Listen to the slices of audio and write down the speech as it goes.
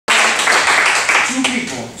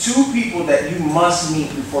two people that you must meet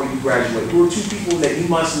before you graduate. Who are two people that you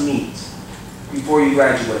must meet before you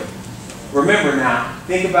graduate? Remember now,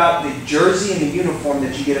 think about the jersey and the uniform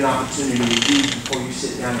that you get an opportunity to use before you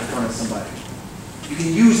sit down in front of somebody. You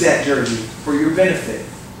can use that jersey for your benefit,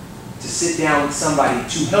 to sit down with somebody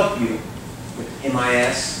to help you with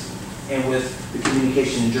MIS and with the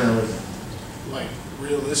communication and journalism. Like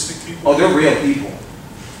realistic people? Oh, they're real people.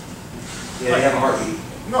 Yeah, they have a heartbeat.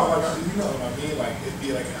 No, like, you know what I mean? Like, it'd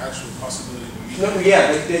be like an actual possibility to meet. No,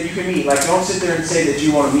 yeah, that you can meet. Like, don't sit there and say that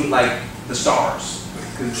you want to meet, like, the stars,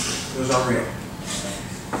 because those aren't real.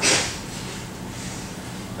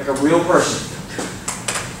 Like a real person.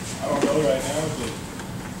 I don't know right now, but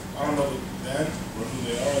I don't know them or who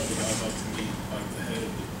they are, but I'd like to meet, like, the head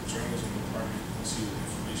of the journalism department and see what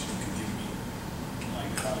information he could give me,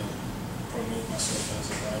 like, how to promote myself as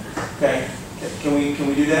a writer. Okay. Can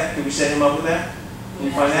we do that? Can we set him up with that? Can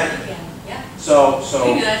we find that? Yeah. So. We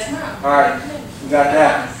can do that tomorrow. All right. We got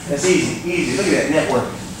that. That's easy. Easy. Look at that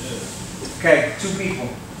networking. Yeah. Okay. Two people.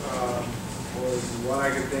 One I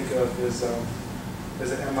can think of is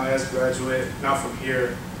there's an MIS graduate, not from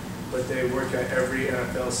here, but they work at every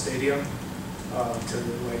NFL stadium to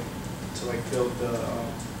build the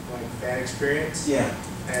fan experience. Yeah.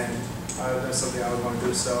 And that's something I would want to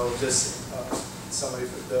do. So just somebody,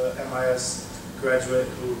 the MIS graduate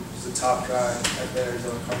who's the top guy at the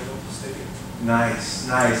Arizona Cardinal Stadium. Nice,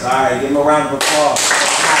 nice. All right, give him a round of applause.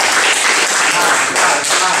 Nice.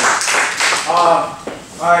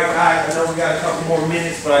 All right, guys, I know we got a couple more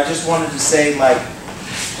minutes, but I just wanted to say, like,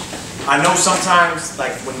 I know sometimes,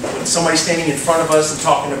 like, when somebody's standing in front of us and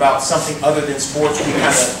talking about something other than sports, we kind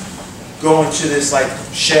of go into this, like,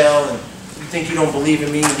 shell, and you think you don't believe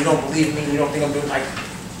in me, and you don't believe in me, and you don't think I'm doing, like,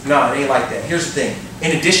 no, it ain't like that. Here's the thing.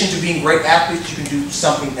 In addition to being great athletes, you can do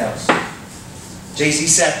something else. Jay-Z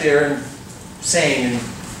sat there and sang,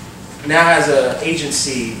 and now has an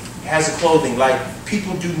agency, has a clothing. Like,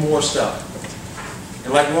 people do more stuff.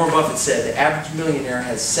 And like Warren Buffett said, the average millionaire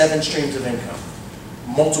has 7 streams of income.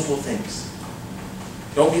 Multiple things.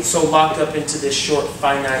 Don't get so locked up into this short,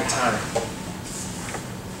 finite time.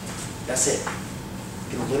 That's it.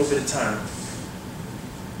 Get a little bit of time.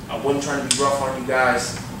 I wasn't trying to be rough on you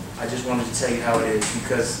guys. I just wanted to tell you how it is,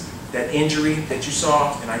 because that injury that you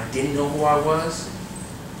saw and I didn't know who I was,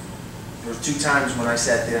 there were 2 times when I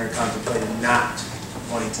sat there and contemplated not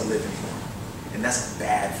wanting to live anymore. And that's a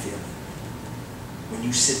bad feeling. When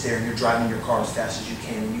you sit there and you're driving your car as fast as you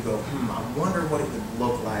can and you go, I wonder what it would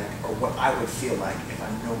look like or what I would feel like if I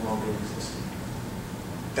no longer existed.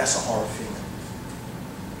 That's a hard feeling.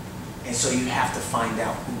 And so you have to find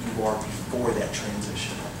out who you are before that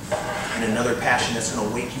transition. And another passion that's going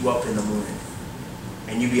to wake you up in the morning.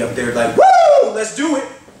 And you be up there like, woo, let's do it.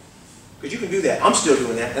 Because you can do that. I'm still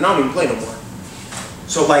doing that, and I don't even play no more.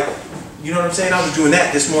 So like, you know what I'm saying? I was doing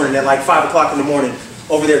that this morning at like 5 o'clock in the morning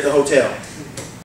over there at the hotel.